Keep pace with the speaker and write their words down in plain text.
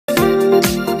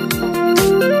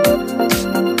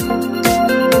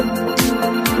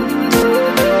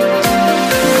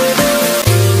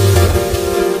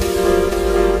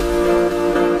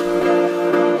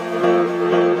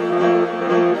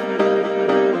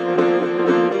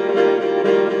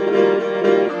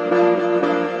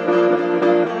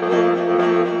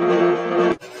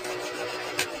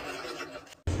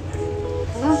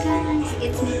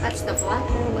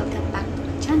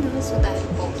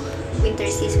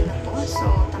na po. So,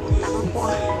 tamang-tamang po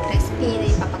ang recipe na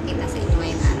ipapakita sa inyo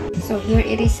ngayong araw. So, here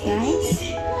it is guys.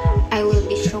 I will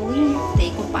be showing you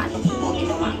today kung paano ko po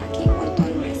ginawa ang aking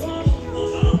wonton recipe.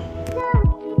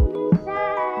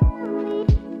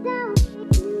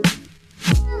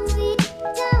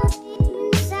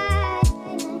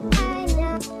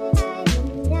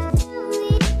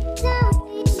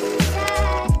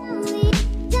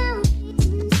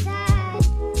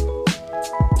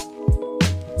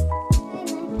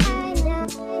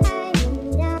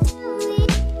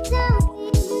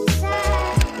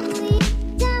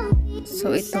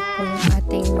 So, ito po yung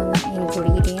ating mga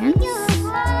ingredients.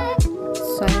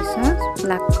 Soy sauce,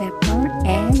 black pepper,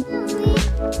 egg,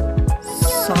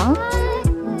 salt,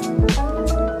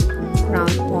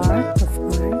 ground pork, of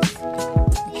course,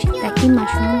 shiitake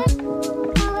mushroom,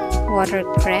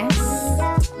 watercress,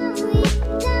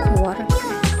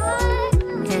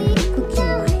 and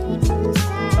cooking wine.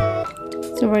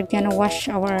 So, we're gonna wash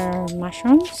our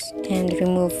mushrooms and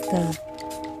remove the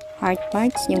hard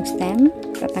parts, yung stem.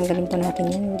 Tatanggalin po natin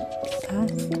yan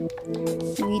because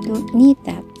we don't need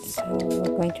that. So,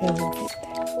 we're going to remove it.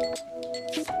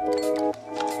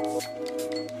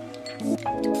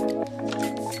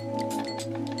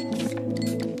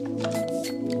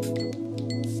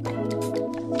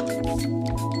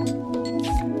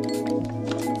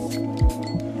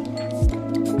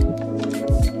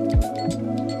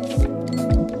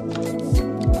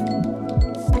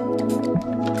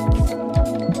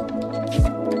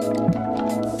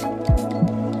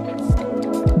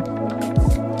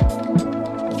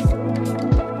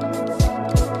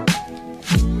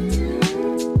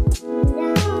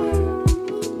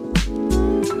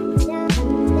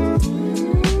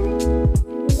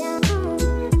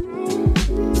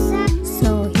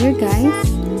 Here guys,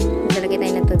 maglalagay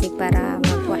tayo ng tubig para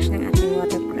mag-wash ng ating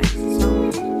watercress. So,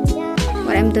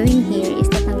 what I'm doing here is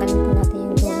tatanggalin po natin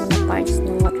yung dulo na parts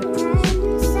ng watercress.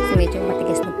 So, medyo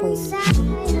matigas na po yun.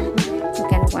 You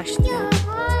can wash that.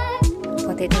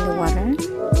 Put it in the water.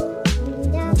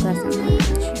 Hugasan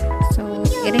natin siya. So,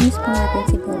 i-rinse po natin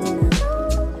siguro na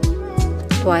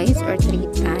twice or 3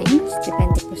 times.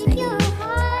 Depende po sa inyo.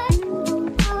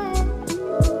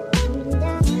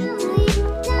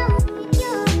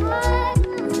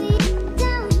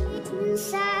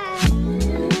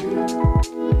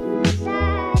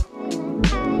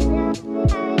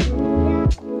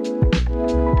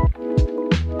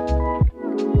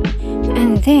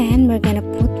 Then, we're gonna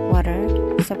put water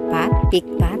sa pot, big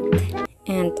pot,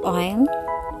 and oil.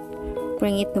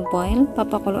 Bring it to boil.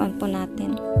 Papakuluan po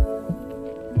natin.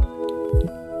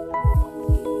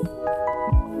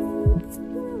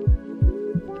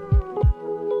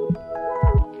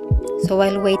 So,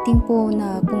 while waiting po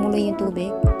na kumulo yung tubig,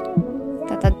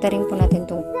 tatagtarin po natin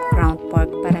itong ground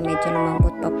pork para medyo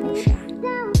lumambot pa po siya.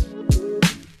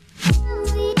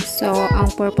 So, ang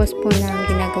purpose po ng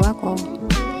ginagawa ko,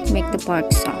 make the pork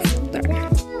softer.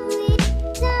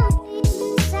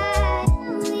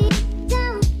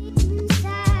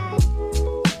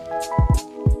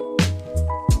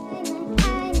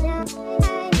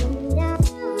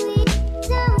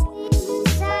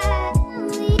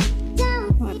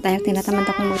 Dahil tinatamad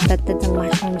akong magdadad ng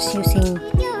mushrooms using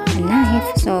a knife,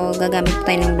 so gagamit po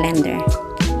tayo ng blender.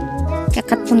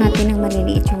 Kakat po natin ng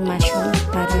maliliit yung mushroom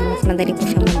para mas madali po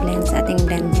siya mag-blend sa ating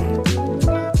blender.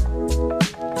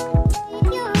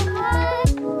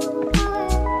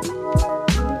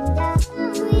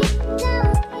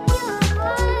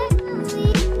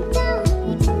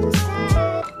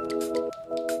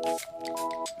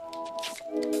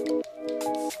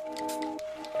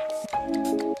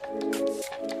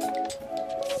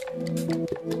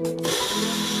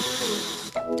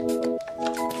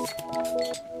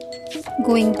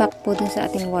 Going back po dun sa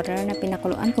ating water na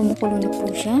pinakuluan, kumukulo na po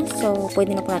siya. So,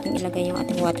 pwede na po natin ilagay yung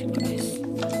ating watercress.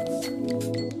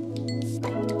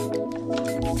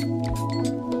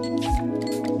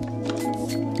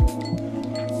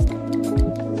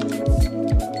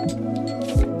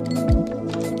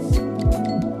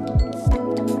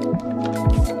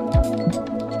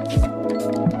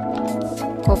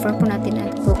 Cover po natin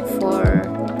and cook for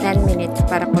 10 minutes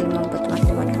para po lumambot yung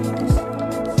ating watercress.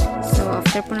 So,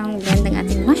 after po ng blend ng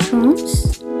ating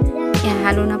mushrooms,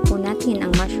 ihalo na po natin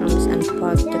ang mushrooms and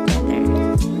pork together.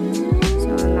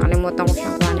 So, nakalimutan ko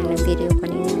siyang kuhanan ng video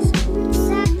kanina. So,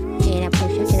 ayan na po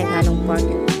siya, pinaghalong pork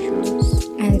and mushrooms.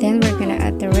 And then, we're gonna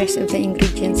add the rest of the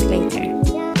ingredients later.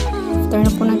 After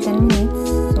na po ng 10 minutes,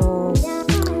 so,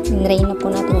 drain na po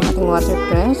natin yung ating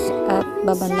watercress at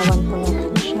babanlawan po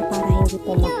natin siya para hindi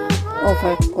po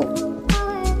ma-overcook.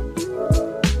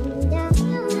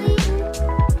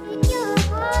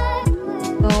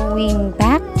 So, we going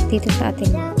back dito sa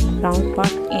ating ground pork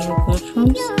and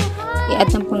mushrooms, i-add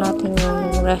na po natin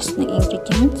yung rest ng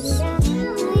ingredients.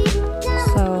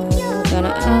 So, we're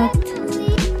gonna add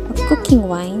a cooking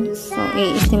wine. So,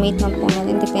 i-estimate lang po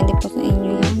natin. Depende po sa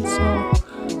inyo yan. So,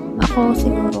 ako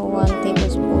siguro 1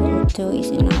 tablespoon or 2 is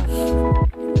enough.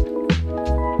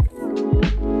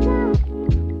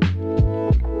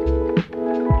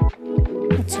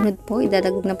 At sunod po,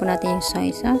 idadagdag na po natin yung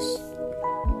soy sauce.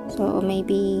 So,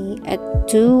 maybe at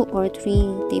 2 or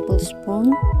 3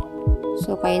 tablespoon.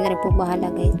 So, kayo na rin po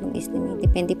bahala guys mag-estimate.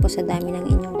 Depende po sa dami ng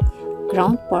inyong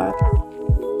ground pork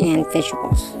and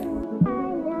vegetables.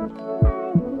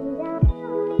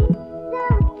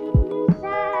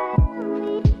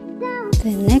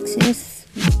 The next is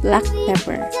black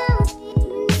pepper.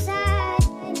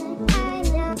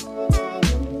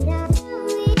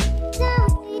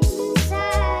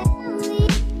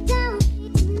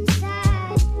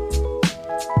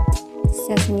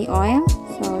 Sesame oil.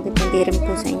 So, depende rin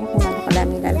po sa inyo kung ano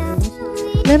kadami lalagyan nyo.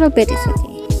 Little bit is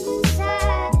okay.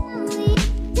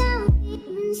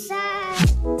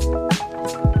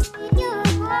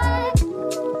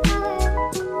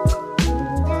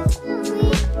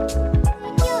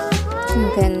 And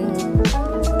then,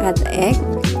 add egg.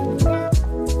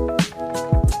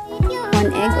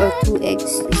 1 egg or 2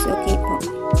 eggs is okay po.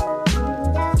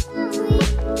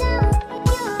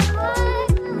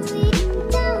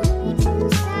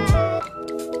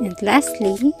 And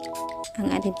lastly, ang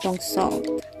ating pong salt.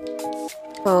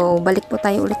 So, balik po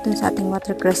tayo ulit dun sa ating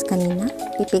watercress kanina.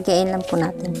 Pipigayin lang po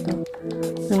natin to.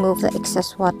 Remove the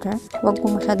excess water. Huwag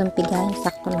po masyadong pigayin,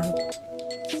 sakto lang.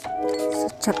 So,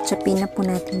 chop-chopin na po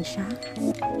natin siya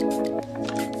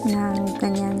ng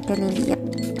ganyan kaliliit.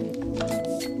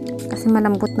 Kasi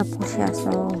malambot na po siya.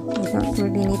 So, we don't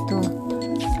really need to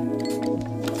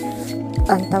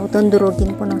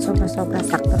durugin po ng sobra-sobra,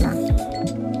 sakto lang.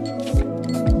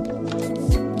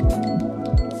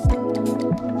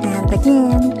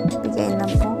 Again, bigayin lang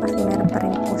po kasi meron pa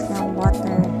rin po siyang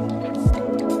water.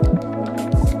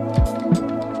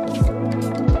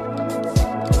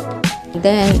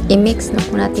 Then, i-mix na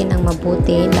po natin ng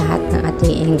mabuti lahat ng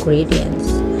ating ingredients.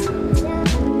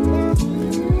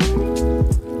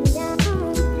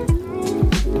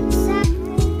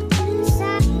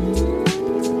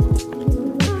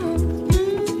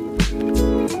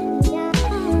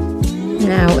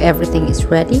 Now, everything is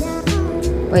ready.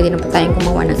 Pwede na po tayong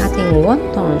gumawa ng ating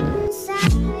wonton.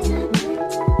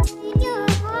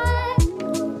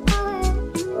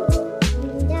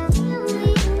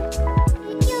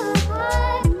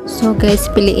 So guys,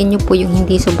 piliin nyo po yung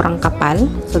hindi sobrang kapal.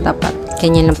 So dapat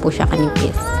ganyan lang po siya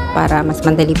kanipis para mas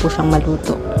madali po siyang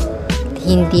maluto.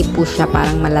 Hindi po siya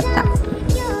parang malata.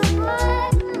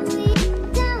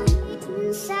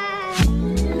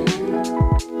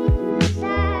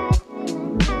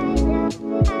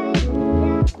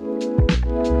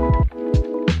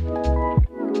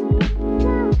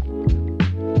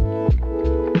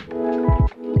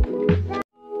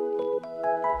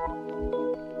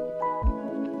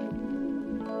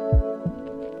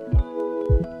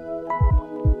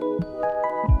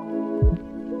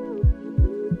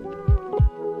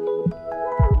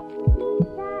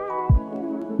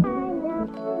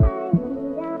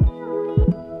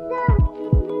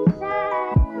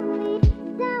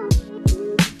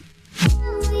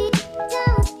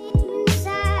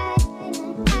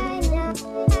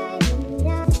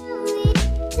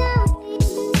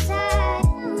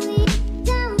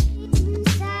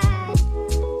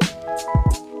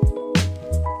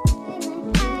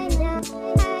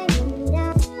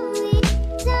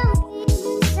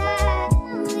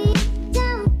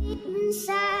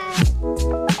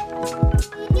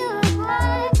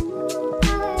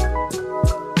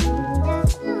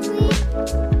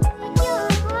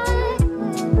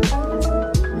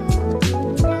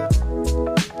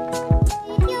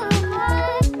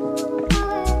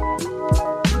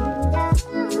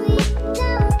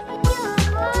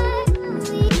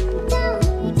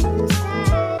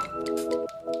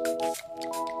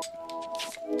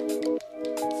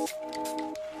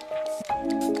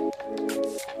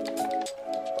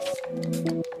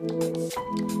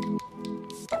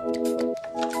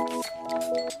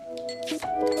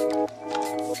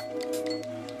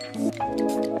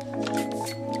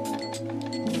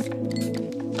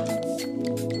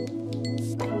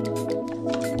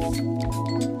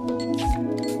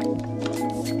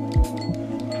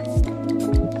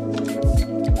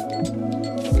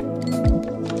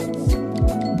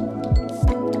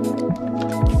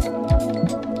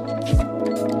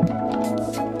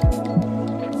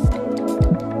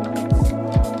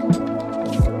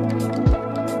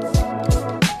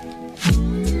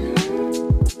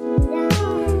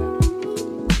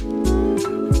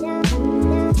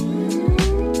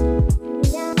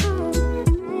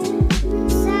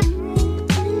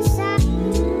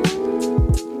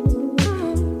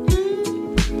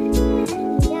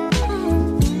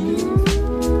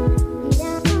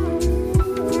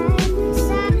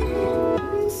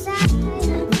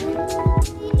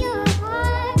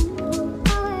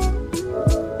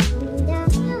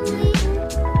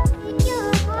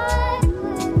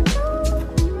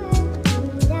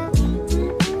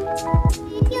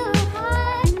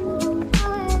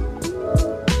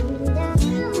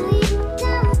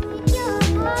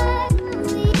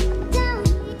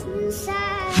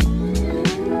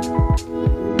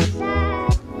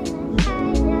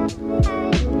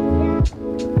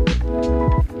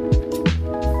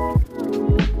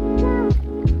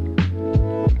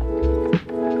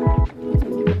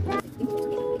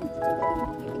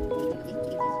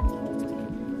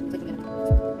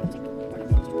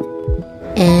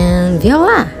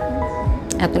 Voila!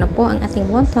 Ito na po ang ating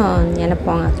wonton. Yan na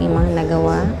po ang aking mga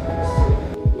nagawa.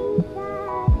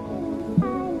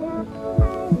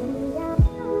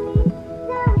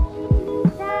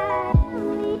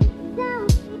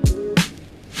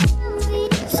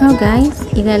 So guys,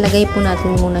 ilalagay po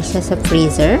natin muna siya sa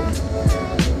freezer.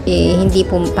 Hindi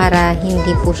po, para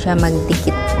hindi po siya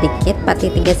magdikit-dikit.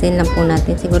 Patitigasin lang po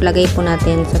natin. Siguro lagay po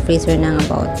natin sa freezer ng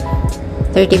about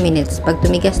 30 minutes. Pag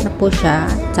tumigas na po siya,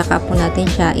 saka po natin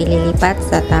siya ililipat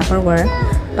sa Tupperware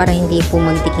para hindi po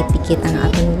magdikit-dikit ang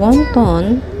ating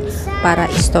wonton para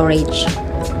storage.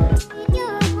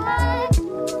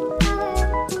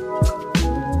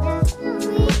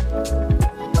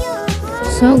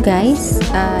 So guys,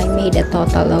 I made a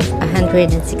total of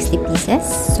 160 pieces.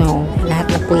 So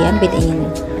lahat na po yan within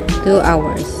 2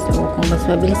 hours. So kung mas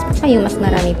mabilis po kayo, mas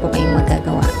marami po kayong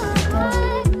magagawa.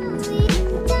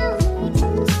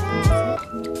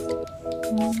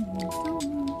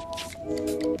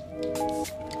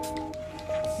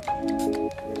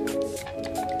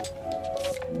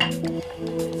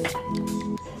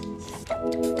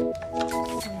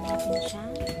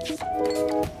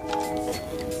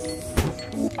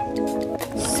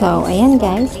 So, ayan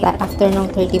guys, after nung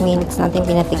 30 minutes natin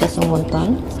pinatigas yung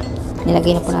wonton,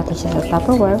 nilagay na po natin siya sa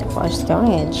Tupperware for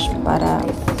storage para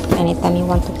anytime you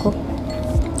want to cook,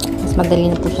 mas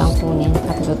madali na po siyang kunin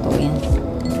at lutuin.